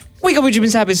Wake Up with Jim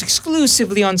and Sab is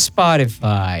exclusively on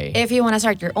Spotify. If you want to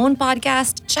start your own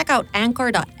podcast, check out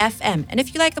anchor.fm. And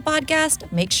if you like the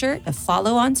podcast, make sure to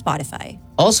follow on Spotify.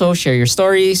 Also, share your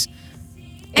stories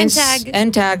And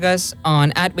tag us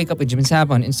on at Wake Up with Jim and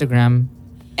Sab on Instagram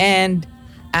and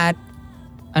at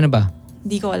ano ba?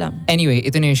 Di ko alam. Anyway,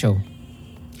 ito na yung show.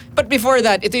 But before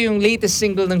that, ito yung latest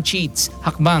single ng Cheats,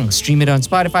 Hakbang. Stream it on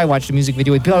Spotify, watch the music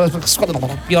video with Piolo Pascual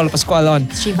on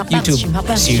Stream Hakbang, YouTube. stream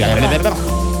Hakbang. See you later.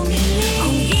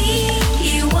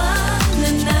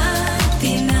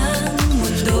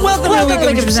 Welcome to the Wake Up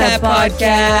with Jim and Sab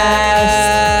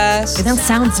podcast. Gandang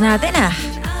sounds natin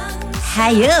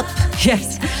High up.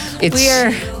 Yes. We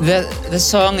are... The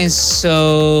song is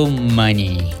so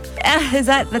money. Is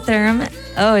that the term?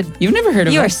 Oh, You've never heard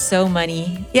of you it? are so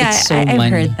money. Yeah, It's so I've money.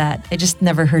 heard that. I just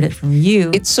never heard it from you.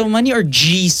 It's so money or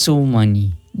G so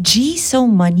money? G so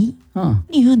money? Huh. Ano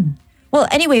yun? Well,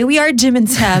 anyway, we are Jim and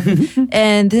Sab,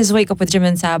 and this is Wake Up with Jim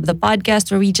and Sab, the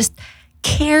podcast where we just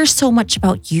care so much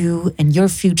about you and your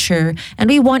future, and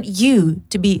we want you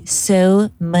to be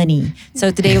so money. So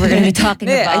today we're going to be talking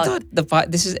Yeah, about... I thought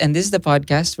this is the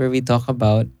podcast where we talk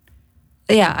about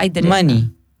Yeah, I did it. money.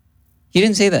 You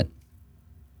didn't say that.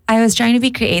 I was trying to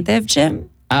be creative, Jim.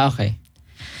 Okay.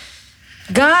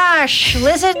 Gosh,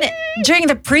 listen during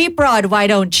the pre-prod, why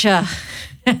don't you?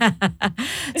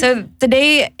 So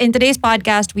in today's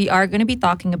podcast, we are going to be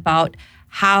talking about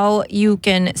how you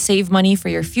can save money for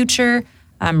your future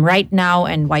right now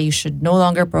and why you should no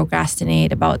longer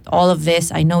procrastinate about all of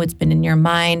this. I know it's been in your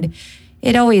mind.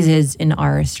 It always is in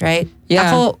ours, right?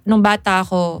 Yeah. Ako, nung bata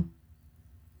ako,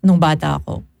 I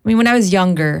mean, when I was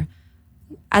younger,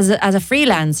 as a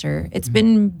freelancer, it's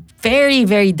been very,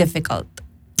 very difficult.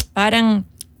 Parang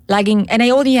laging, and I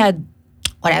only had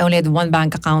one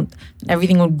bank account.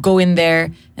 Everything would go in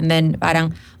there, and then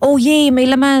parang, oh yay, may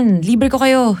laman, libre ko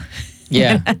kayo.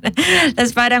 Yeah.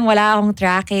 Tapos parang wala akong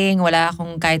tracking, wala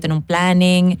akong kahit anong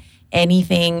planning,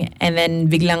 anything, and then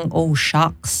biglang, oh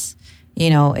shucks. You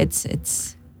know,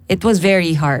 it was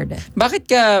very hard. Bakit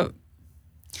ka...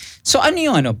 So ano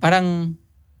yung parang...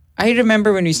 I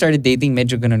remember when we started dating,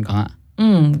 medyo ganun ka nga.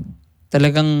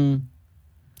 Talagang...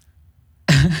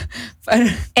 parang,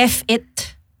 F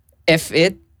it.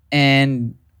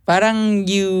 and parang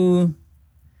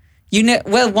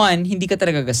well, one, hindi ka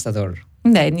talaga gastador.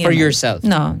 Hindi For naman. yourself.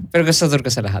 No. Pero gastador ka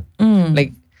sa lahat.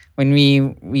 Like, when we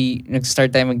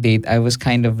nag-start tayo mag-date, I was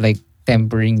kind of like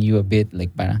tempering you a bit. Like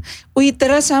parang, uy,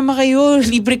 tara, sama kayo,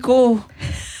 libre ko.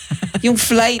 Yung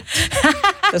flight.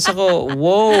 Tapos ako,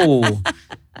 whoa.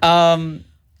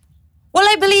 Well,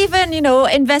 I believe in,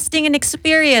 investing in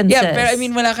experiences. Yeah, pero I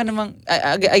mean, wala ka namang,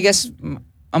 I guess,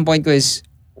 ang point ko is,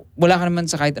 wala ka naman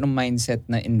sa kahit anong mindset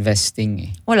na investing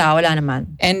eh. Wala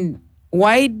naman. And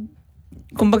why,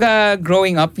 kumbaga,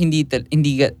 growing up, hindi ka,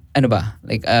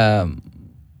 like,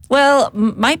 Well,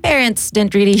 my parents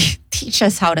didn't really teach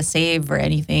us how to save or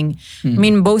anything. I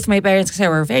mean, both my parents kasi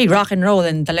were very rock and roll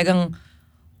and talagang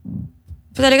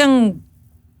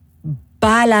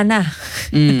bahala na.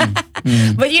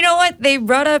 But you know what? They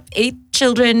brought up 8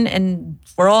 children and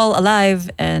we're all alive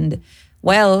and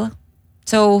well.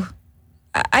 So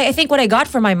I think what I got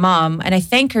from my mom, and I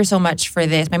thank her so much for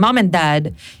this, my mom and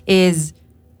dad, is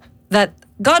that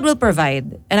God will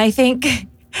provide. And I think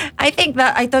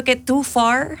that I took it too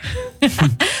far.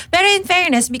 Pero in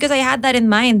fairness, because I had that in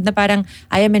mind na parang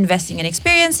I am investing in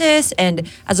experiences and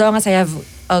as long as I have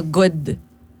a good,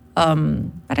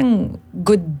 parang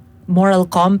good moral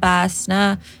compass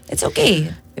na it's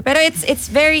okay. Pero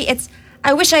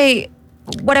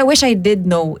what I wish I did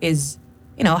know is,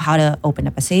 how to open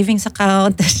up a savings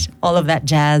account, all of that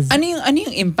jazz. ano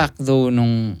yung impact though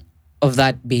of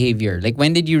that behavior? Like,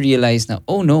 when did you realize na,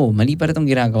 oh no, mali para itong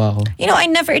ginagawa ko?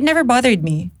 It never bothered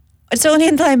me. It's only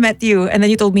until I met you and then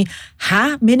you told me,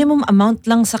 minimum amount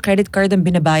lang sa credit card ang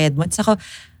binabayad mo. At sako,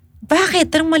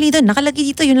 bakit? Tarang mali doon. Nakalagay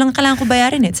dito, yun lang kailangan ko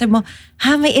bayarin eh. Sabi mo,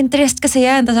 may interest kasi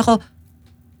yan. Tapos ako,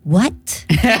 what?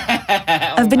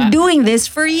 I've been doing this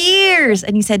for years.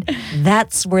 And he said,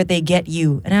 that's where they get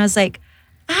you. And I was like,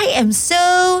 I am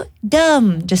so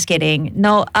dumb. Just kidding.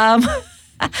 No,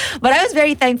 but I was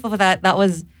very thankful for that. That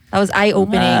was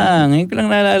eye-opening. Ngayon ko lang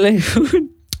naalala yun.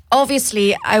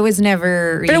 Obviously, I was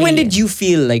never really... Pero when did you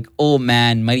feel like, oh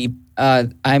man, I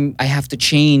have to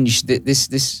change this?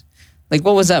 Like,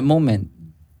 what was that moment?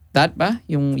 That ba?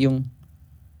 Yung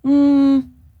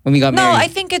when we got married? No, I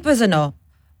think it was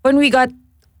when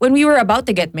we were about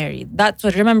to get married. That's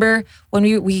what, remember,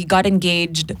 when we got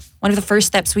engaged, one of the first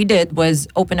steps we did was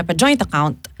open up a joint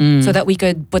account so that we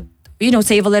could put,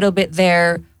 save a little bit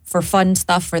there for fun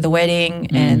stuff for the wedding.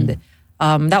 And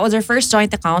that was our first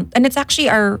joint account. And it's actually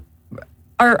our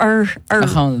our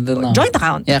Account, no. joint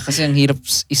account. Yeah, kasi ang hirap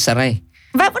isara eh.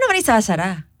 Bakit mo naman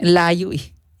isasara? Layo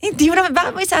eh. Hindi mo naman,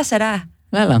 bakit mo isasara?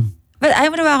 Wala lang. But ayaw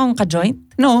mo na ba akong ka-joint?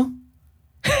 No.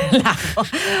 Lako.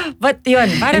 But yun,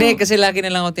 parang... Hindi, kasi lagi na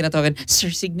lang ako tinatawagan, Sir,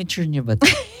 signature niyo ba?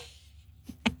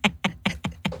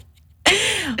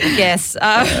 Yes.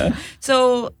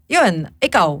 So, yun.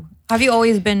 Ikaw, have you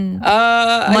always been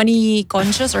money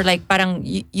conscious or like parang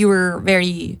you were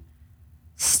very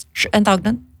ang tawag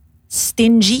nun?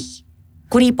 Stingy?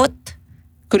 Kuripot?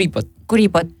 Kuripot.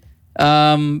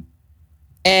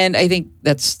 And I think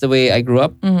that's the way I grew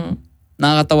up. Mm-hmm.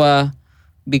 Nakakatawa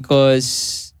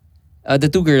because the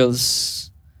two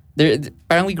girls,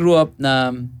 parang we grew up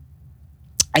na,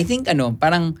 I think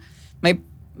parang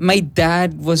my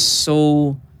dad was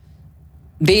so,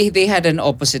 they had an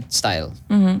opposite style.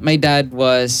 Mm-hmm. My dad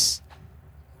was,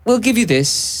 we'll give you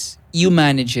this, you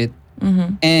manage it,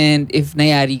 mm-hmm. and if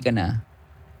nayari ka na,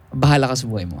 bahala ka sa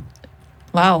buhay mo.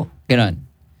 Wow. Ganon.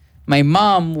 My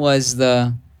mom was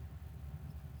the,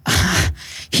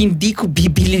 hindi ko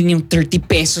bibilin yung 30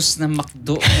 pesos na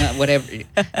McDo, na whatever.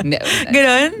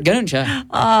 Ganon? Ganon siya.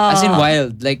 As in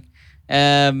wild. Like,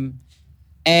 parang,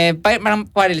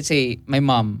 let's say, my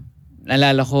mom,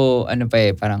 nalala ko,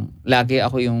 parang, lagi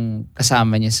ako yung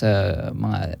kasama niya sa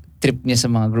mga trip niya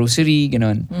sa mga grocery,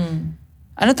 ganon. Mm.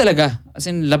 Ano talaga? As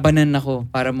in, labanan ako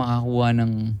para makakuha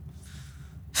ng,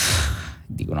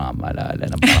 hindi ko na nga maalala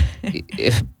ng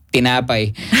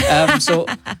tinapay. So,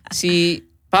 si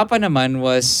Papa naman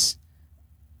was,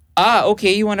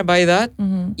 okay, you wanna buy that?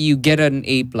 Mm-hmm. You get an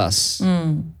A+.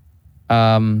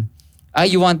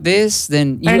 You want this?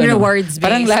 Then you parang rewards based.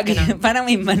 Parang lagi, parang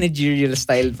may managerial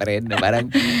style pa rin.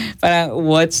 Parang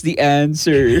what's the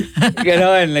answer?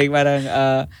 Ganon. Like parang,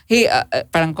 hey,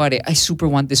 parang kore, I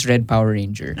super want this red Power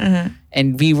Ranger. Uh-huh.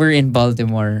 And we were in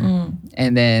Baltimore.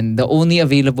 And then the only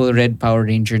available red Power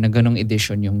Ranger na ganong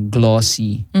edition, yung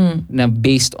glossy, na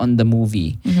based on the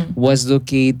movie, was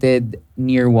located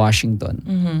near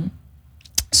Washington.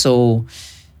 So,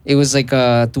 it was like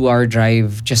a 2-hour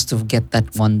drive just to get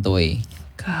that one toy.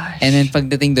 Gosh. And then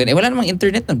pagdating doon, wala namang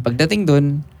internet nun. Pagdating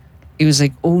doon, it was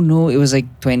like, oh no, it was like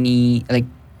 $30,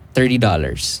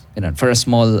 ganun, for a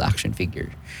small action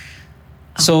figure.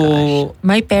 Oh, so, gosh.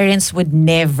 My parents would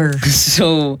never.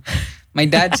 So, my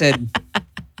dad said,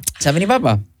 sabi ni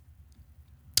Papa,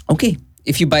 okay,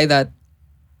 if you buy that,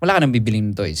 wala ka nang bibiling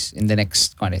ng toys in the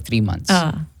next 3 months.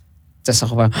 Tapos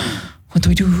ako pa, what do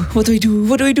I do? What do I do?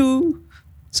 What do I do?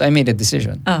 So I made a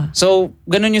decision. So,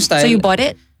 ganun yung style. So you bought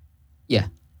it? Yeah.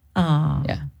 Oh.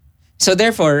 Yeah. So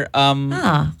therefore,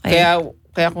 okay.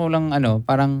 kaya ko lang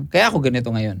parang, kaya ako ganito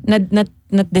ngayon.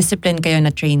 Na-discipline kayo,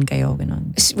 na-train kayo,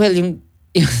 ganun? Well, yung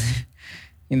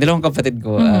dalawang kapatid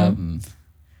ko,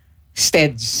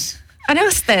 Steds.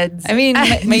 Ano Steds? I mean,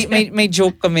 may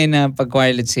joke kami na pag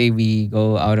let's say we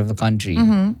go out of the country.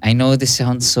 I know this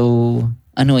sounds so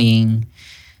annoying.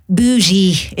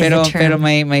 Bougie is the term. Pero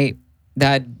my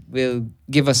dad will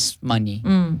give us money.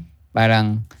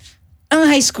 Parang, ang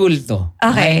high school to.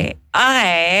 Okay.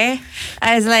 I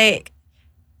was like,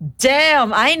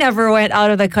 damn, I never went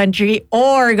out of the country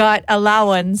or got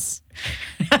allowance.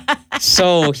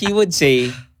 So, he would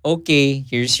say, okay,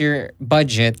 here's your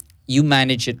budget. You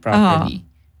manage it properly.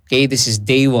 Okay, this is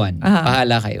day 1.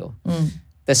 Pahala kayo.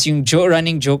 Tas yung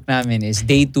running joke namin is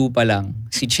day 2 pa lang.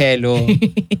 Si Chelo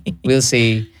will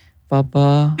say,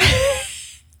 Papa,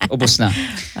 ubos na.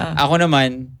 Ako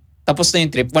naman, tapos na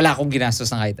yung trip, wala akong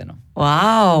ginastos ng kahit ano.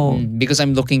 Wow. Because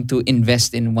I'm looking to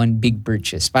invest in one big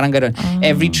purchase. Parang gano'n.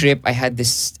 Every trip, I had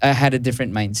a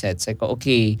different mindset. It's like,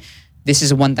 okay, this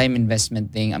is a one-time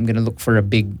investment thing. I'm gonna look for a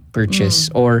big purchase.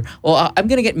 Or I'm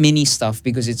gonna get mini stuff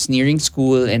because it's nearing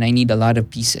school and I need a lot of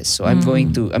pieces. So I'm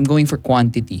going for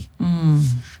quantity.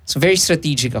 So very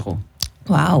strategic ako.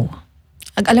 Wow.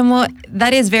 Alam mo,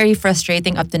 that is very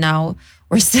frustrating up to now.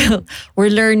 We're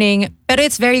learning. Pero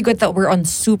it's very good that we're on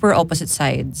super opposite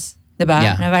sides. Diba?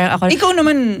 Yeah. Ako, ikaw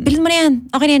naman. Bilhin mo na yan.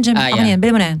 Okay na yan, Jim. Okay na yan.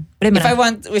 Bilhin mo na yan.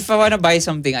 If I want to buy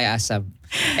something, I ask Sab.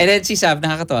 And then si Sab,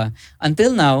 nakakatawa.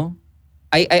 Until now,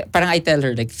 I tell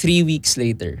her like 3 weeks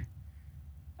later,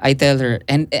 I tell her,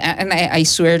 and I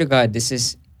swear to God, this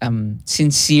is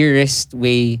sincerest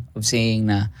way of saying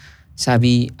na,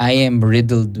 sabi, I am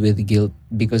riddled with guilt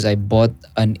because I bought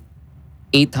an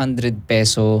 800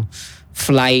 peso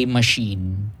fly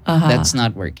machine that's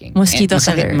not working. Mosquito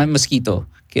killer. Mosquito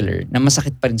killer na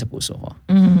masakit pa rin sa puso ko.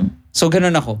 So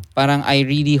ganun ako. Parang I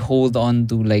really hold on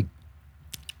to like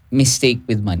mistake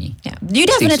with money. Yeah. You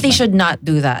definitely should not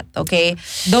do that, okay?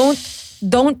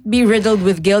 Don't be riddled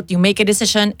with guilt. You make a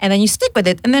decision and then you stick with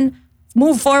it. And then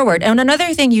move forward. And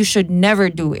another thing you should never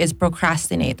do is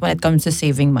procrastinate when it comes to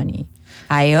saving money.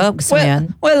 Ayo, gusto mo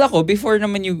yan? Well, ako, before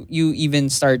naman you even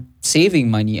start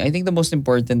saving money, I think the most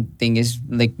important thing is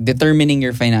like determining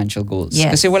your financial goals.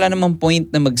 Yes. Kasi wala namang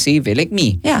point na mag-save eh. Like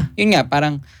me. Yeah. Yun nga,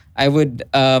 parang I would,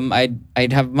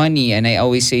 I'd have money and I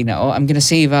always say na, I'm gonna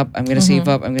save up, I'm gonna save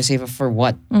up, I'm gonna save up for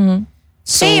what?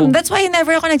 So, Same. That's why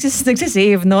never ako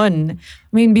nagsisave nun.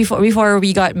 I mean, before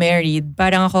we got married,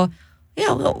 parang ako,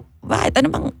 bakit? Ano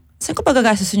bang, saan ko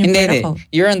pagagastusin yung pera ko?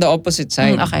 You're on the opposite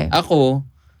side. Okay. Ako,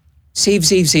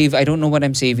 save. I don't know what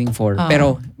I'm saving for.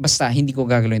 Pero basta, hindi ko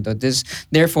gagawin to.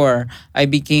 Therefore, I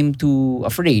became too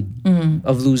afraid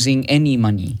of losing any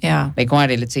money. Yeah. Like,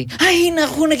 kumari, let's say, ay,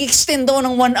 naku, nag-extend ako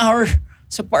ng 1 hour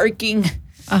sa parking.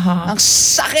 Ang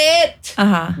sakit!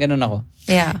 Ganun ako.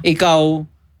 Yeah. Ikaw,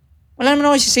 wala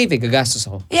naman ako si save gagastos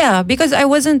ako. Yeah, because I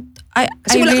wasn't,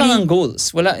 Kasi wala kang ang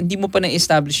goals. Hindi mo pa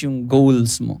na-establish yung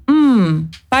goals mo.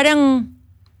 Parang,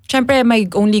 syempre, my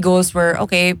only goals were,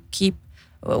 okay,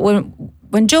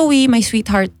 when Joey, my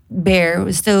sweetheart bear,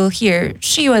 was still here,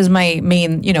 she was my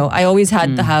main, I always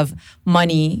had to have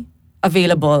money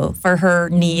available for her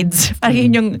needs.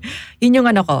 Parang yun yung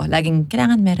ano ko, laging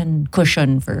kailangan meron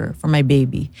cushion for my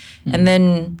baby. And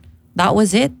then, that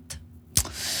was it.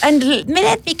 And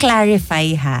let me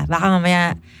clarify ha, baka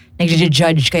mamaya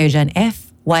nag-judge kayo dyan.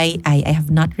 FYI, I have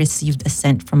not received a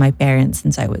cent from my parents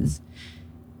since I was,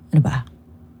 ano ba?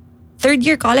 3rd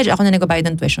year college, ako na nagbabayad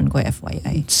ng tuition ko,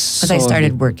 FYI. Because I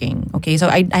started working. Okay, so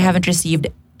I haven't received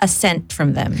a cent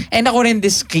from them. And ako rin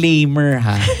disclaimer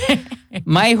ha.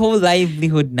 My whole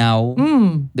livelihood now,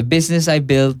 the business I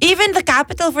built, even the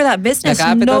capital for that business,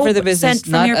 for the business, cent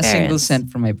from not your a single parents.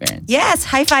 cent from my parents. Yes,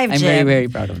 high five, I'm Jim. very, very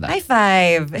proud of that. High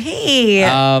five. Hey.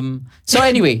 So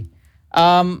anyway,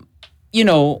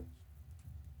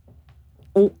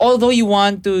 although you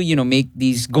want to, make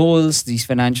these goals, these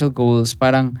financial goals,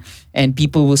 and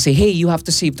people will say, hey, you have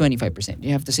to save 25%,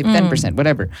 you have to save 10%,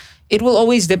 whatever. It will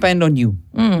always depend on you.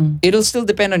 It'll still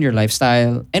depend on your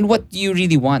lifestyle and what you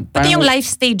really want. Pati yung life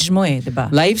stage mo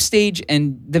diba? Life stage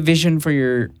and the vision for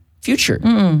your future.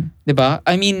 Diba?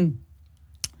 I mean,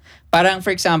 parang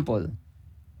for example,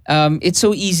 it's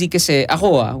so easy kasi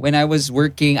ako when I was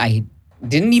working, I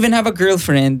didn't even have a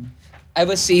girlfriend. I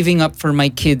was saving up for my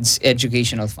kids'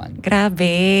 educational fund.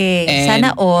 Grabe. And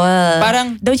sana all.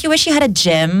 Parang, don't you wish you had a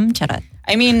gym? Charot.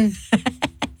 I mean,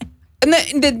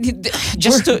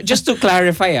 just to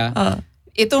clarify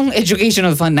itong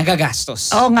educational fund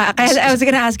nagagastos. Oo nga. Kaya I was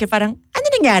gonna ask you, parang, ano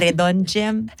nangyari doon,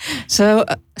 Jim? So,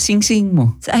 sing-sing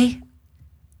mo. So,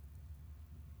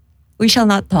 we shall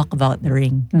not talk about the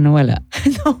ring. Ano wala?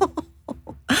 No.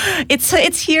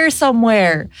 It's here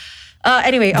somewhere.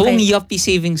 Anyway, okay. Buong yuppie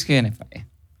savings ko yun.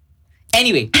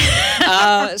 Anyway,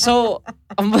 so,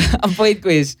 ang point ko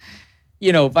is,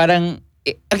 parang,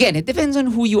 again, it depends on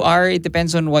who you are. It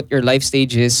depends on what your life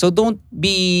stage is. So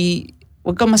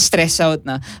wag ka ma-stress out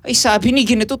na, ay sabi ni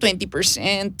ganito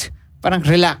 20%. Parang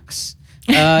relax.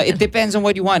 It depends on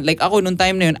what you want. Like ako, nung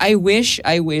time na yun, I wish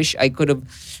I could have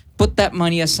put that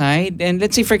money aside. And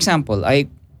let's say, for example, I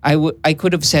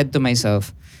could have said to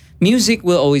myself, music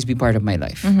will always be part of my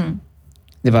life.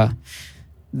 Diba?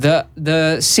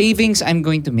 The savings I'm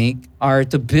going to make are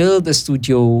to build a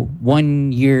studio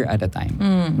 1 year at a time.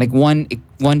 Like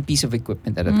one piece of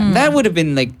equipment at a time. That would have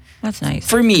been like, that's nice.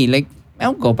 For me, like,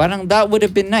 parang that would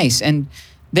have been nice. And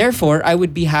therefore, I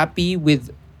would be happy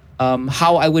with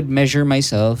how I would measure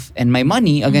myself and my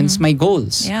money against my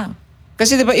goals. Yeah.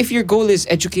 Kasi diba, if your goal is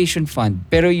education fund,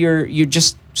 pero you're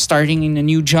just starting in a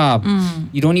new job,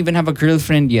 you don't even have a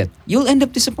girlfriend yet, you'll end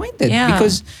up disappointed. Yeah.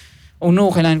 Because, oh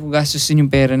no, kailangan ko gastusin yung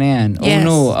pera na yan. Yes. Oh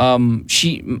no,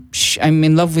 I'm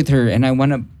in love with her and I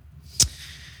wanna...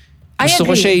 Gusto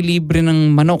ko siya ilibre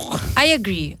ng manok. I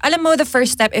agree. Alam mo, the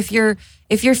first step, if you're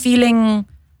feeling,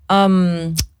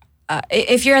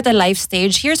 if you're at a life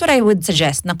stage, here's what I would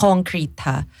suggest, na concrete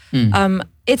ha.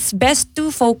 It's best to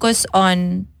focus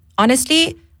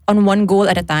honestly, on one goal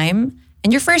at a time.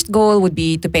 And your first goal would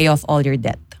be to pay off all your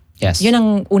debt. Yes. Yun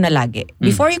ang una lagi.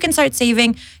 Before you can start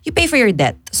saving, you pay for your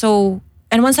debt. So,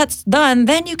 and once that's done,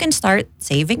 then you can start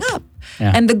saving up.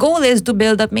 Yeah. And the goal is to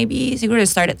build up maybe, siguro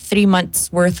start at 3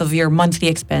 months worth of your monthly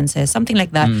expenses, something like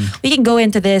that. We can go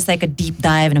into this like a deep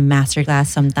dive in a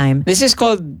masterclass sometime. This is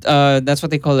called, that's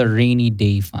what they call a rainy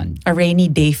day fund. A rainy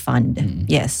day fund.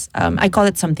 Yes. I call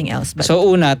it something else. But So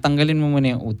una, tanggalin mo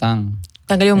muna yung utang.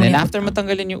 tanggalin mo And then muna yung after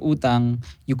matanggalin yung utang,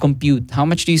 you compute how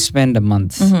much do you spend a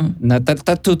month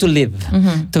to live,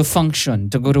 to function,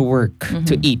 to go to work,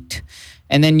 to eat.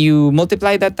 And then you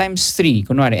multiply that times 3,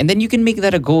 kunwari. And then you can make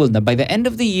that a goal na by the end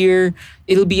of the year,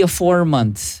 it'll be a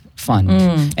 4-month fund.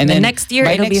 And The then next year,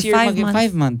 by it'll next be year, 5 maging months.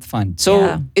 5-month fund. So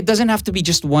Yeah. it doesn't have to be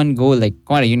just one goal. Like,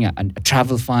 kunwari, yun nga, a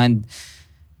travel fund.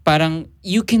 Parang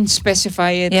you can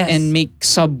specify it Yes. and make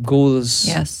sub goals.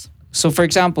 Yes. So for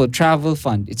example, travel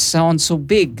fund. It sounds so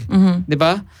big,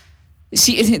 diba?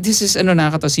 See, this is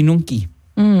nakakatawa si Nungki,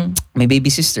 my baby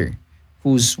sister,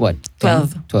 who's what?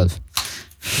 12. 12.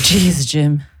 Jeez,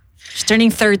 Jim. She's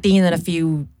turning 13 in a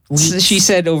few weeks. So she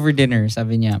said over dinner,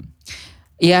 sabi niya,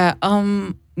 yeah,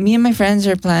 me and my friends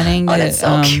are planning Oh, to that's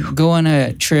so cute. go on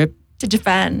a trip To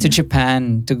Japan. to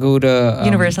Japan to go to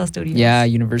Universal Studios. Yeah,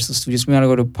 Universal Studios. We want to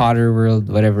go to Potter World,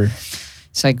 whatever.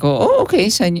 It's like, oh, okay.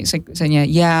 Sabi niya,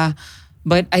 yeah,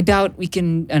 but I doubt we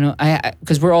can,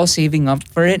 because we're all saving up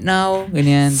for it now.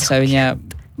 Ganyan. Sabi niya,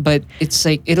 but it's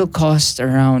like, it'll cost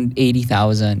around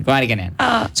 80,000. Kumari ganyan.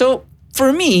 So,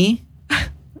 for me,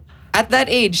 at that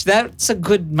age, that's a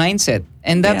good mindset.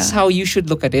 And that's Yeah. how you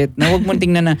should look at it. Na huwag mong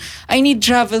tingnan na, I need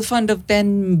travel fund of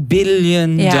 $10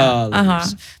 billion. Yeah,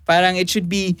 Parang it should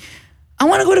be, I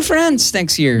want to go to France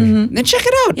next year. Then check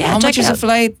it out. Yeah, How check much it is a out.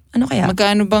 flight? Ano kaya?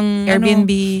 Magkano bang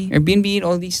Airbnb. Airbnb,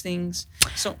 all these things.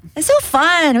 So, It's so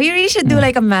fun. We really should do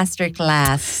like a master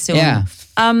class soon. Yeah.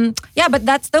 Yeah, but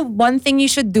that's the one thing you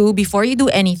should do before you do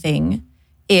anything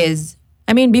is,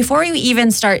 before you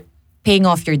even start paying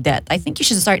off your debt, I think you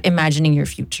should start imagining your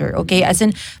future, okay? As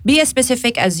in, be as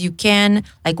specific as you can.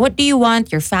 Like, what do you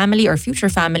want your family or future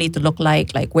family to look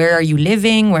like? Like, where are you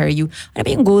living? Where are you, ano ba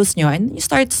yung goals nyo? And you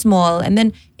start small and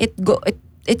then it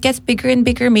gets bigger and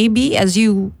bigger maybe as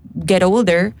you get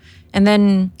older. And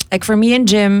then, like for me and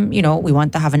Jim, we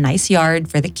want to have a nice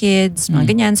yard for the kids, mga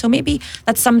ganyan. So maybe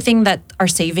that's something that our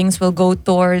savings will go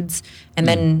towards. And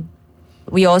then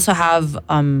we also have,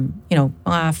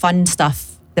 mga fun stuff.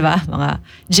 Diba?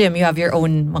 Jim, you have your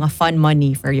own mga fun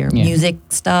money for your music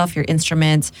stuff, your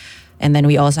instruments. And then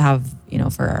we also have,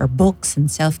 for our books and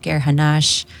self-care,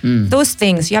 Hanash. Those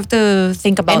things, you have to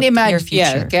think about and imagine, your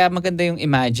future. yeah, kaya maganda yung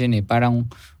imagine parang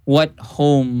what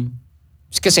home,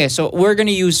 kasi so we're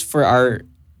gonna use for our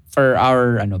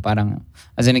parang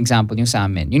as an example yung sa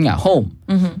amin, yun nga, home.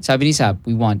 Sabi ni Sab,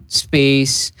 we want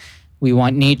space, we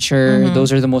want nature.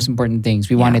 Those are the most important things.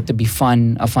 We want it to be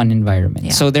fun, a fun environment.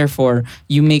 Yeah. So therefore,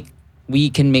 we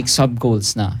can make sub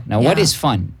goals na. Now, what Yeah. is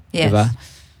fun? Yes. Diba?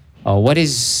 What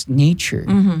is nature?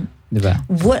 Diba?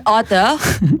 What other?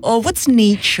 What's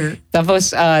nature?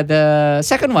 Tapos, the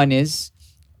second one is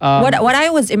What I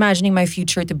was imagining my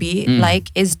future to be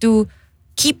like is to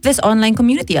keep this online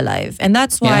community alive. And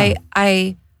that's why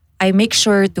I make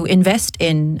sure to invest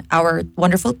in our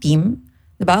wonderful team,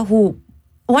 diba? Who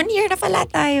 1 year na pala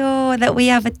tayo that we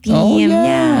have a team. Oh,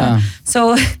 yeah.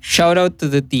 So shout out to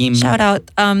the team. shout out.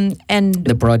 And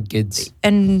The Broad Kids.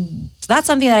 and that's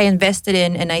something that I invested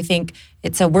in, and I think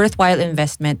it's a worthwhile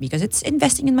investment because it's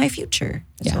investing in my future.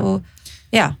 Yeah. So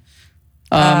yeah.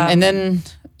 And then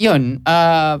yun,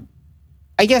 I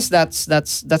guess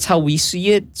that's how we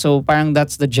see it. So parang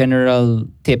that's the general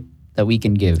tip that we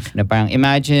can give. Na parang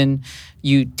imagine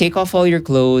you take off all your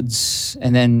clothes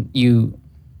and then you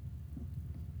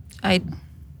I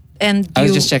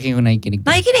was just checking kung nakikinig ka.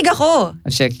 Nakikinig ako. I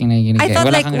was checking nakikinig ka. I thought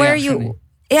Wala like kang where reaction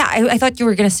you I thought you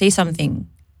were gonna say something.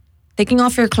 Taking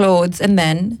off your clothes and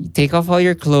then You take off all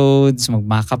your clothes,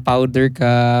 mag-maca powder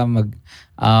ka,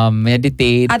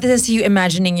 meditate. this is you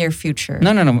imagining your future.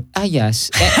 No.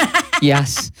 Yes.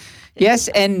 Yes. Yes,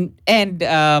 and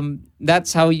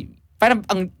that's how you, parang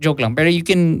ang joke lang, pero you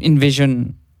can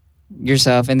envision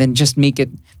yourself and then just make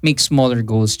smaller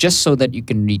goals just so that you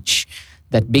can reach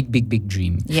that big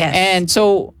dream. Yes. And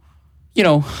so,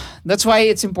 that's why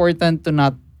it's important to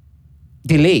not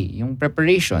delay yung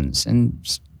preparations and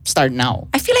start now.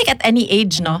 I feel like at any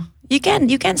age, no, you can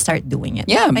start doing it.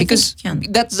 Yeah, I because think you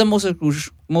can. that's the most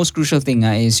crucial thing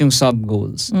is yung sub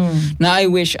goals. Na I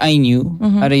wish I knew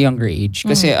at a younger age.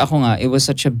 Kasi ako nga, it was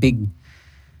such a big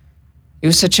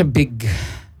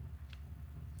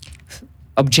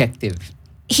objective.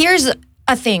 Here's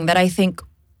a thing that I think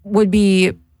would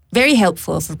be very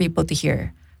helpful for people to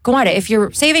hear. Kumare, if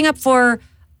you're saving up for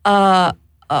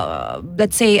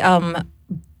let's say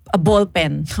a ball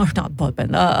pen or not ball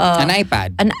pen, An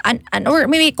iPad. an or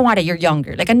maybe kumare you're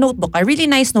younger, like a notebook, a really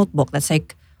nice notebook that's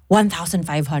like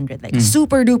 1,500, like a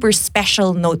super duper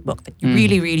special notebook that you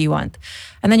really really want,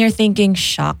 and then you're thinking,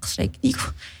 shucks, like di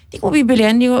ko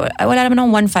bibilihan, wala naman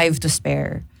ng 1,500 to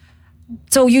spare,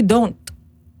 so you don't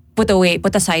put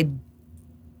aside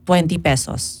 20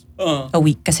 pesos a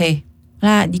week kasi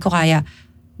wala, di ko kaya.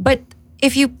 But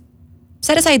if you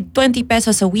set aside 20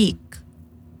 pesos a week,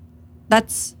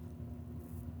 that's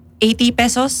 80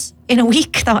 pesos in a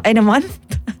week, in a month.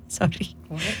 Sorry.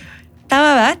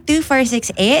 Tama ba?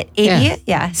 2,468? 80? Yeah.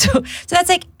 Yeah. So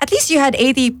that's like, at least you had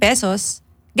 80 pesos.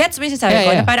 Gets mo yung sinasabi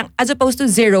ko? Yeah. Na parang, as opposed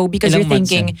to zero because Ilang you're months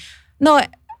thinking, no,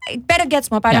 pero gets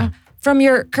mo, parang from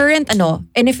your current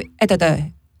and if,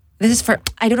 this is for,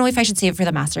 I don't know if I should say it for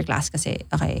the masterclass kasi,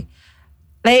 okay.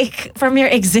 Like, from your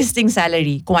existing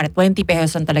salary, kung 20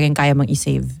 pesos lang talagang kaya mong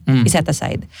i-save, i-set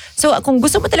aside. So, kung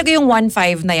gusto mo talaga yung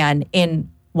 1,500 na yan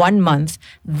in 1 month,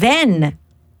 then,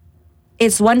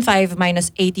 it's 1,500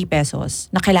 minus 80 pesos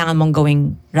na kailangan mong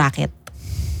gawing racket.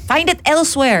 Find it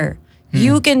elsewhere.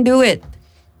 You can do it.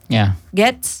 Yeah.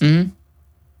 Gets? Mm-hmm.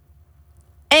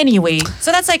 Anyway,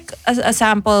 so that's like a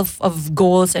sample of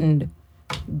goals, and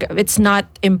it's not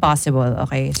impossible,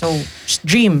 okay? So, just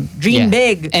dream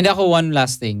big. And ako, one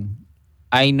last thing.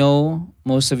 I know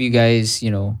most of you guys,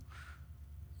 you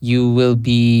will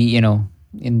be,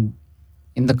 in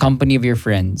the company of your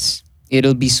friends.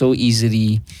 It'll be so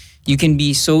easily, you can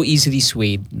be so easily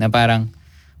swayed na parang,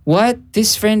 what?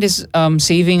 This friend is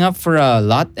saving up for a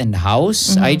lot and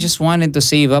house? I just wanted to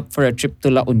save up for a trip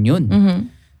to La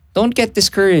Union. Don't get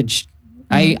discouraged.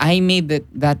 I made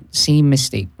that same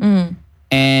mistake.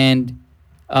 And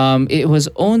it was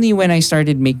only when I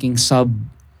started making sub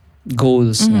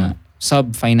goals,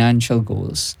 sub financial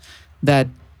goals, that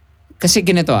kasi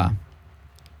ganito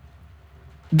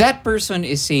that person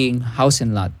is saying house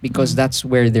and lot because that's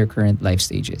where their current life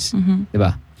stage is.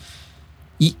 Diba?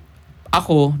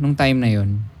 Ako, nung time na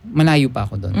yun, malayo pa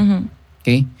ako doon.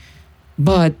 Okay?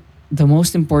 But the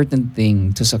most important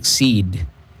thing to succeed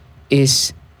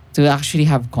is to actually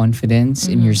have confidence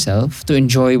in yourself, to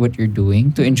enjoy what you're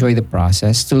doing, to enjoy the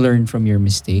process, to learn from your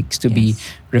mistakes, to be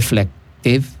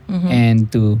reflective,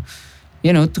 and to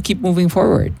keep moving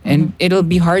forward. And it'll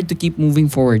be hard to keep moving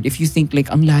forward if you think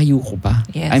like, ang layo ko pa,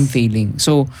 I'm failing.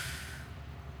 So,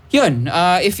 yun,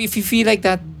 if you feel like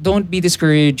that, don't be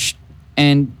discouraged,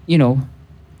 and,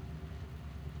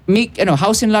 make,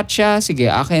 house and lot siya, sige,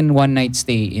 akin one night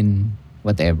stay in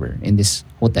whatever, in this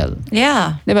hotel.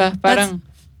 Yeah. Diba? Parang,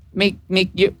 make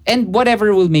you, and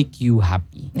whatever will make you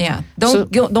happy. Yeah.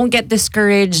 Don't get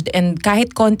discouraged, and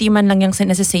kahit konti man lang yung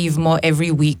sinasave mo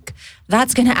every week,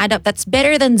 that's gonna add up. That's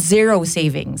better than zero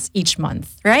savings each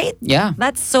month, right? Yeah.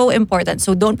 That's so important.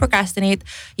 So don't procrastinate.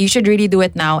 You should really do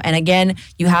it now. And again,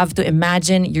 you have to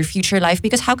imagine your future life,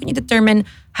 because how can you determine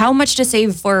how much to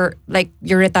save for like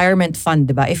your retirement fund,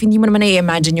 diba? If hindi mo naman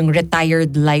i-imagine yung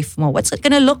retired life mo, what's it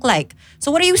gonna look like?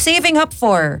 So what are you saving up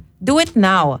for? Do it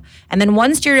now. And then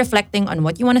once you're reflecting on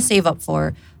what you want to save up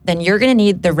for, then you're going to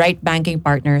need the right banking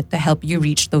partner to help you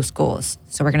reach those goals.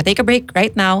 So we're going to take a break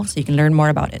right now so you can learn more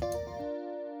about it.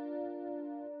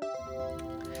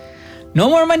 No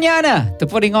more mañana to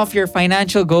putting off your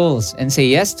financial goals, and say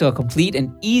yes to a complete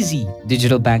and easy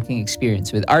digital banking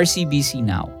experience with RCBC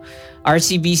Now.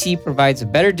 RCBC provides a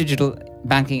better digital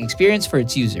banking experience for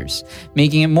its users,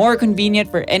 making it more convenient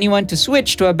for anyone to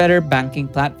switch to a better banking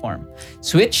platform.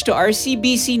 Switch to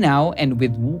RCBC Now, and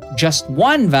with just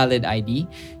one valid ID,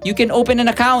 you can open an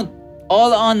account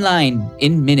all online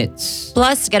in minutes.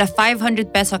 Plus, get a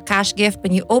 500 peso cash gift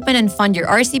when you open and fund your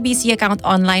RCBC account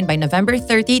online by November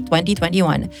 30,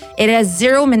 2021. It has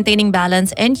zero maintaining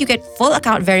balance, and you get full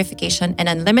account verification and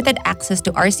unlimited access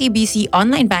to RCBC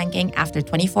online banking after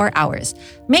 24 hours.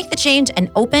 Make the change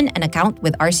and open an account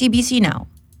with RCBC now.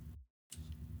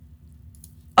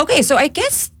 Okay, so I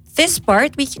guess this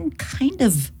part, we can kind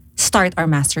of start our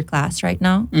masterclass right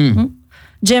now.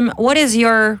 Jim, what is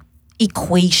your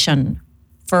equation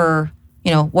for,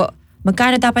 what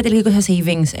magkano dapat ilagay ko sa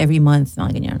savings every month,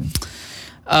 mga ganyan?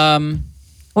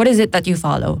 What is it that you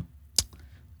follow?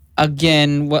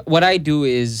 Again, what I do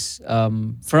is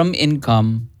from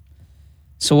income.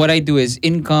 So what I do is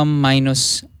income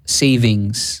minus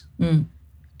savings.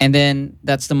 And then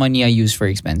that's the money I use for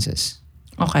expenses.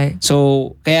 Okay.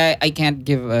 So kaya I can't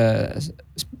give a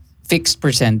fixed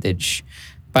percentage.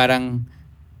 Parang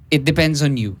it depends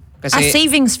on you. Kasi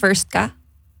savings first ka?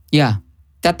 Yeah.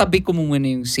 Tatabi ko muna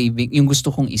yung saving, yung gusto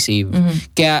kong i-save.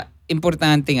 Kaya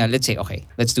importante nga, let's say, okay,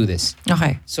 let's do this.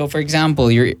 Okay. So for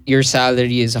example, your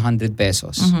salary is 100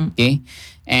 pesos. Okay?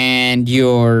 And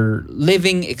your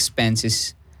living expense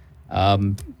is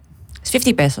It's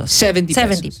 50 pesos. 70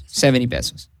 pesos. 70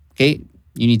 pesos. Okay?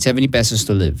 You need 70 pesos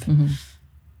to live.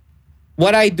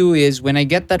 What I do is when I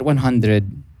get that 100,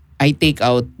 I take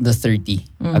out the 30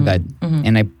 agad.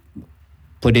 And I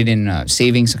put it in a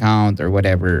savings account or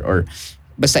whatever, or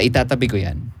basta itatabi ko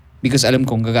yan because alam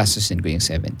kong gagastusin ko yung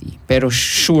 70. Pero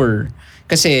sure,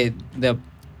 kasi the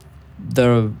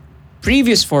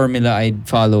previous formula I'd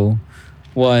follow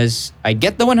was I'd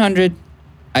get the 100,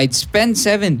 I'd spend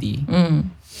 70,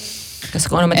 Kasi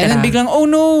kung ano And then matira. biglang, oh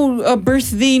no,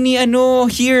 birthday ni ano,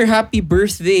 here, happy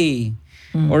birthday.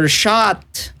 Or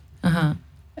shot. Uh-huh.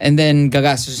 And then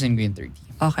gagastusin ko yung 30.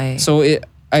 Okay. So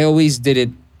I always did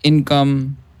it,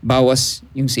 income, bawas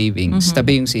yung savings,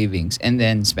 tabi yung savings, and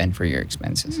then spend for your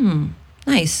expenses.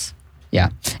 Nice.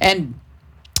 Yeah. And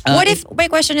What if, my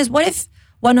question is, what if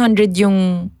 100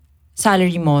 yung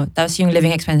salary mo, tapos yung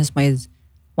living expenses mo is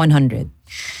 100?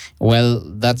 Well,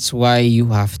 that's why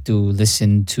you have to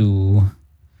listen to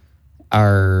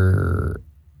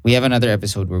we have another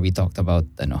episode where we talked about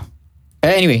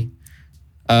anyway,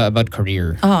 about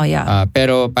career. Oh, yeah.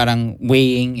 Pero parang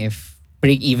weighing if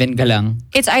break even ka lang,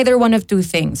 It's either one of two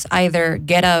things. Either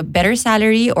get a better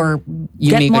salary or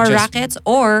You get make more adjust- rackets,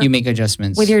 or you make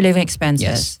adjustments. with your living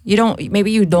expenses. Yes.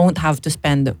 Maybe you don't have to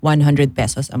spend 100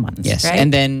 pesos a month. Yes. Right?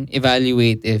 And then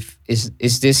evaluate if is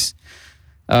this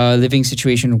living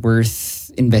situation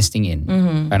worth investing in,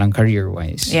 parang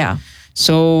career-wise. yeah.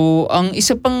 So, ang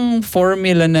isa pang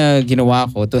formula na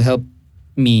ginawa ko to help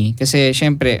me, kasi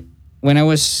syempre, when I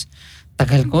was,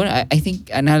 tagal ko, I think,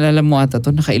 naalala mo ata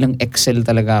to, nakailang Excel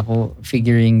talaga ako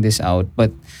figuring this out.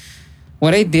 But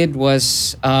what I did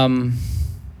was,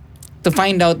 to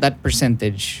find out that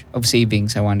percentage of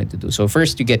savings I wanted to do. So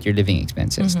first, you get your living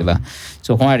expenses, diba?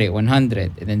 So kunwari,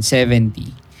 100, and then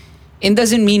 70. It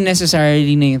doesn't mean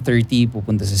necessarily na yung 30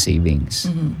 pupunta sa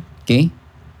savings. Okay?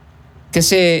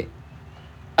 Kasi,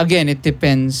 again, it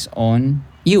depends on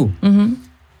you.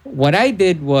 What I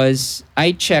did was,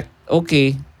 I checked,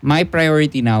 okay, my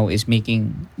priority now is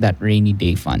making that rainy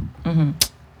day fund.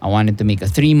 I wanted to make a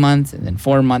 3-month, and then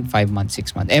 4-month, 5-month,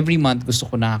 6-month. Every month, gusto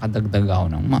ko nakakadagdag ako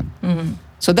ng month.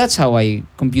 So that's how I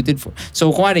computed for.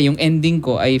 So kunwari, yung ending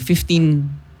ko ay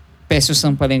 15 pesos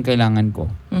lang pala yung kailangan ko.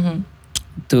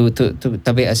 To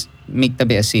tabi as make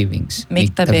tabi as savings.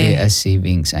 Make tabi as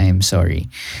savings. I am sorry.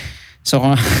 So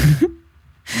kung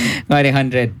 100,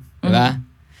 diba?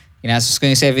 Ginastos ko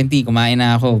yung 70, kumain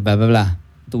na ako, blah blah blah.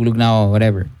 Tulog na ako,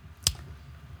 whatever.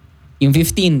 Yung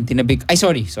 15, tinabi ko. Ay,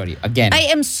 sorry. Again. I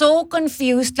am so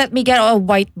confused. Let me get a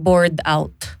whiteboard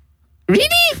out.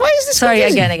 Really? Why is this Sorry,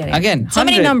 confusing? again. So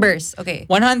many 100. numbers. Okay.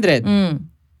 100.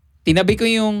 Tinabi ko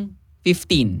yung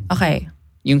 15. Okay.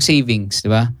 Yung savings, di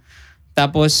ba?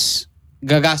 Tapos,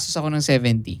 gagastos ako ng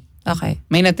 70. Okay.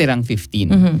 May natirang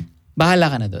 15.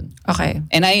 Bahala ka na dun. Okay.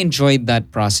 And I enjoyed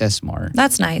that process more.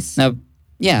 That's nice. Na,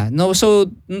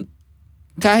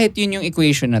 kahit yun yung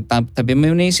equation na tabi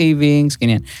mo na yung savings,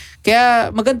 ganyan.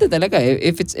 Kaya maganda talaga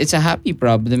if it's a happy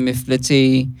problem if let's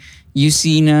say you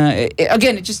see na,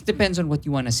 again, it just depends on what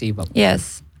you want to save up.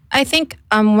 Yes. I think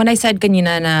when I said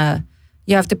kanina na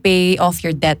you have to pay off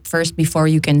your debt first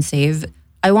before you can save,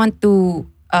 I want to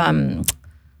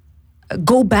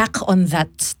go back on that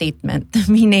statement.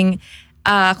 Meaning,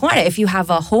 kunwari, if you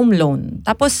have a home loan,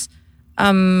 tapos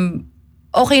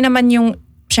okay naman yung,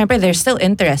 syempre there's still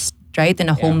interest, right? In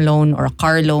a home loan or a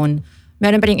car loan.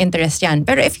 Meron pa rin interest yan.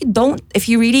 Pero if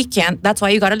you really can't, that's why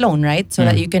you got a loan, right? So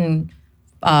that you can,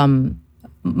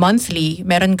 monthly,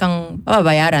 meron kang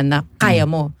babayaran na kaya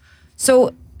mo.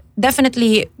 So,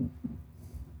 definitely,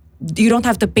 you don't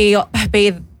have to pay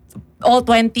all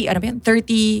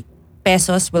 30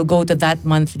 pesos will go to that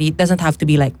monthly. It doesn't have to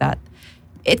be like that.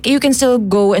 You can still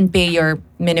go and pay your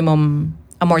minimum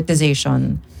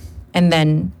amortization and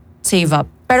then save up.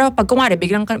 Pero pag kumari,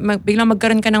 biglang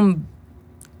magkaroon ka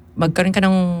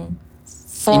ng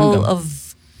fall Income.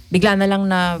 of, bigla na lang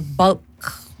na bulk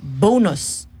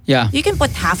bonus. Yeah. You can put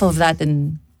half of that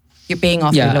and you're paying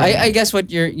off your Yeah, loan. I guess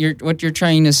what you're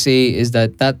trying to say is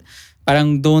that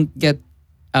parang don't get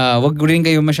wag rin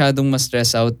kayo masyadong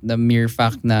ma-stress out the mere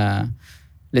fact na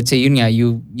let's say yun nga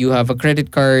you have a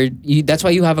credit card. That's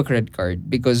why you have a credit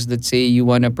card, because let's say you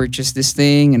want to purchase this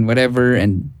thing and whatever,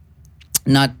 and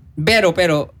not pero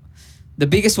the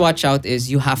biggest watch out is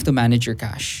you have to manage your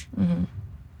cash.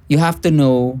 You have to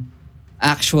know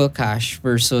actual cash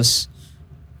versus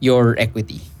your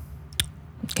equity.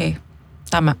 Okay.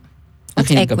 Tama. What's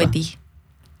Nakinig ka ba? equity?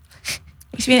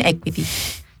 What's mean equity?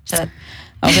 Shut up.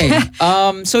 Okay.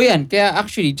 So yan. Kaya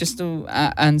actually, just to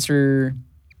answer,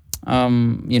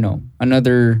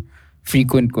 another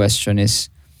frequent question is,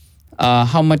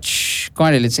 how much,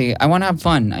 let's say, I want to have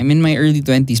fun. I'm in my early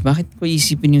 20s. Bakit ko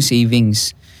isipin yung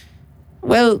savings?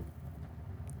 Well,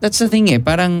 that's the thing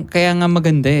Parang kaya nga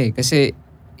maganda Kasi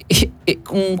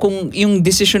kung yung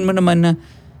decision mo naman na,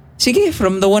 sige,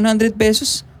 from the 100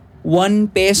 pesos, 1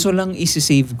 peso lang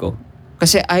isi-save ko.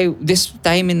 Kasi this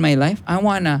time in my life, I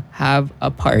wanna have a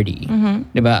party.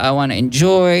 Diba? I wanna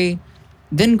enjoy.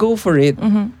 Then go for it.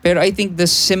 Pero I think the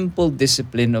simple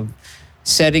discipline of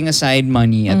setting aside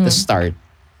money at the start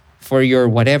for your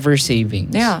whatever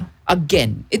savings. Yeah.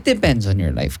 again, it depends on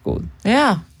your life goal.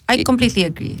 Yeah, I completely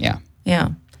agree. Yeah.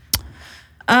 Yeah.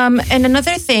 And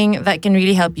another thing that can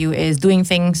really help you is doing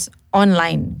things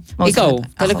online. Most Ikaw, of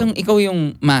the- talagang ikaw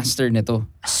yung master nito.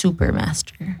 Super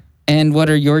master. And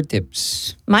what are your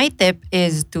tips? My tip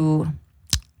is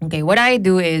what I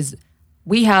do is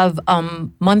we have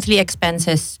monthly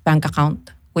expenses bank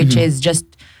account, which is just,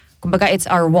 kumbaga, it's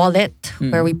our wallet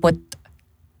where we put,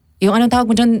 yung anong tawag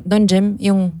mo doon, Jim?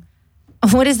 Yung,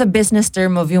 what is the business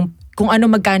term of yung, kung ano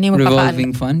magkano yung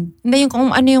Revolving fund? Hindi, yung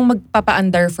kung ano yung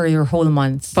magpapaandar for your whole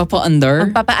month.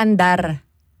 Papaandar? Magpapaandar.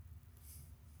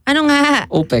 Ano nga?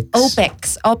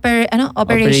 OPEX. Operation.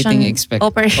 Operating expenses.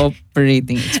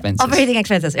 Operating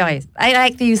expenses. Okay. I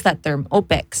like to use that term.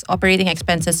 OPEX. Operating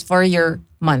expenses for your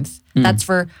month. That's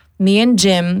for me and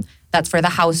Jim. That's for the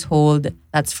household.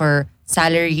 That's for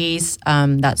salaries.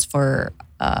 That's for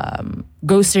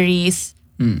groceries.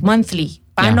 Monthly.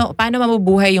 Paano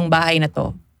mabubuhay yung bahay na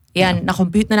to? Yan,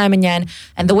 na-compute na namin yan.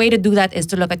 And the way to do that is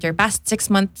to look at your past 6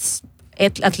 months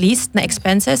at least na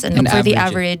expenses and look for the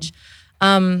average.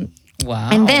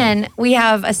 Wow. And then we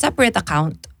have a separate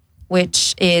account,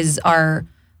 which is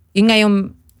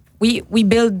we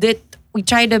build it, we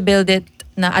try to build it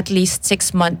na at least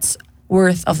 6 months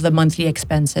worth of the monthly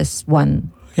expenses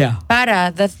one. Yeah.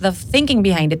 Para the thinking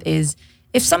behind it is,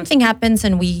 if something happens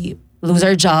and we lose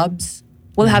our jobs,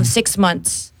 we'll have 6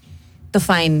 months to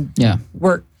find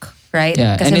work, right?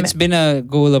 Yeah, Kasi and it's been a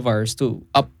goal of ours to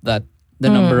up the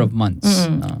number of months.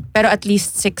 Pero at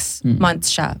least 6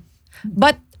 months siya.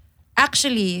 But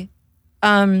actually,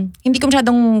 hindi ko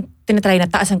masyadong tinatry na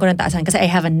taasan kasi I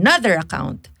have another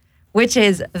account, which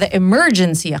is the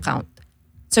emergency account.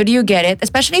 So do you get it?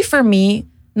 Especially for me,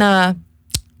 na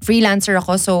freelancer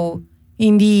ako, so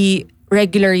hindi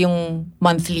regular yung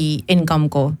monthly income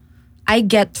ko. I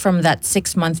get from that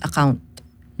 6-month account.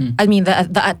 I mean, the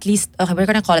at least, okay, we're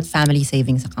gonna call it family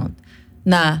savings account.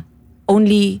 Na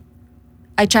only,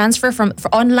 I transfer for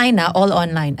online all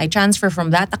online. I transfer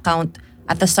from that account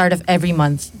at the start of every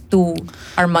month to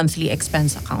our monthly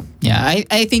expense account. Yeah,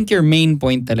 I think your main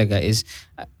point talaga is,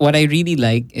 what I really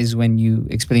like is when you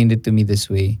explained it to me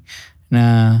this way,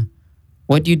 na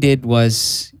what you did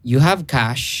was, you have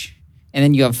cash, and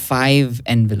then you have 5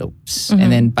 envelopes.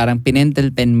 And then parang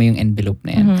pinental pen mo yung envelope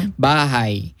na yan.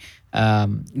 Bahay,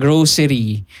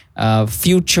 grocery,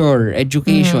 future,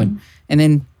 education. And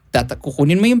then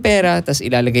kukunin mo yung pera, tas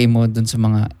ilalagay mo dun sa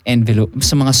mga envelope,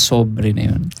 sa mga sobre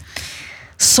na yun.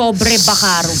 Sobre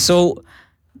bakaro. So,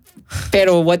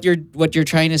 pero what you're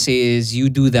trying to say is, you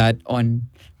do that on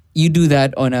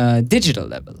a digital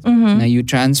level. Na you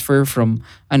transfer from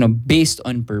based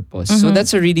on purpose. So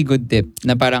that's a really good tip.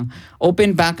 Na parang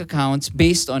open bank accounts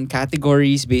based on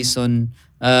categories, based on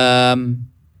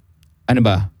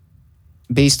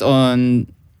based on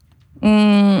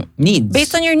needs.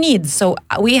 Based on your needs. So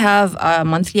we have a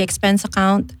monthly expense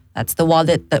account. That's the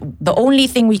wallet, the only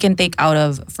thing we can take out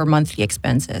of for monthly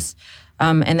expenses.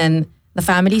 And then the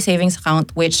family savings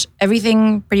account, which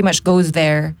everything pretty much goes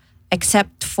there,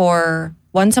 except for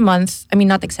once a month. I mean,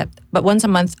 not except, but once a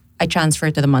month, I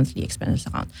transfer to the monthly expenses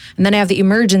account. And then I have the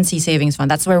emergency savings fund.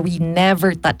 That's where we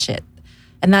never touch it.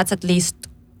 And that's at least,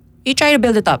 you try to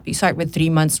build it up. You start with 3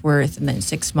 months worth, and then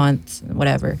 6 months,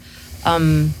 whatever.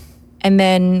 And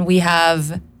then we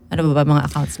have, ano ba mga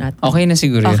accounts natin? Okay na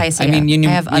siguro yun. Okay, sige. I mean, yun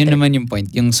I naman yung point.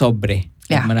 Yung sobre.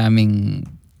 Yeah. Maraming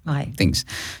Okay. things.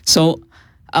 So,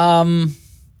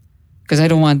 because I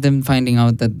don't want them finding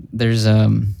out that there's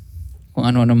kung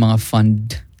ano-ano mga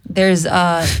fund. There's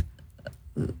a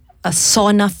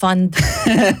sauna fund.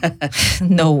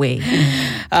 No way.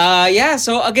 Yeah,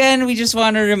 so again, we just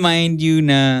want to remind you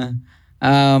na,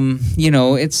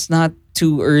 it's not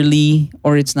too early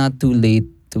or it's not too late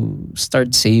to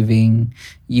start saving.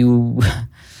 You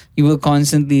will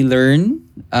constantly learn.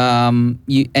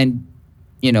 You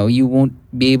won't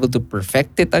be able to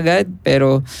perfect it agad.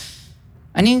 Pero,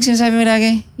 ano yung sinasabi mo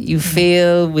lagi? You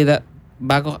fail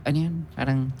bago, ano yun?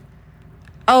 Parang,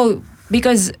 Oh,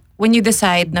 because when you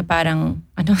decide na parang,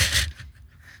 ano?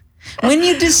 When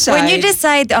you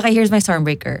decide, okay, here's my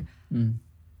stormbreaker.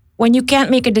 When you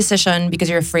can't make a decision because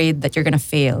you're afraid that you're gonna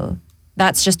fail,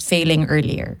 that's just failing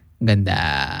earlier.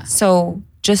 Ganda. So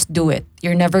just do it.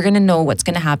 You're never gonna know what's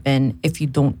gonna happen if you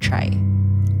don't try.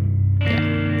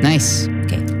 Nice.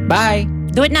 Okay. Bye.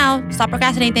 Do it now. Stop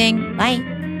procrastinating. Bye.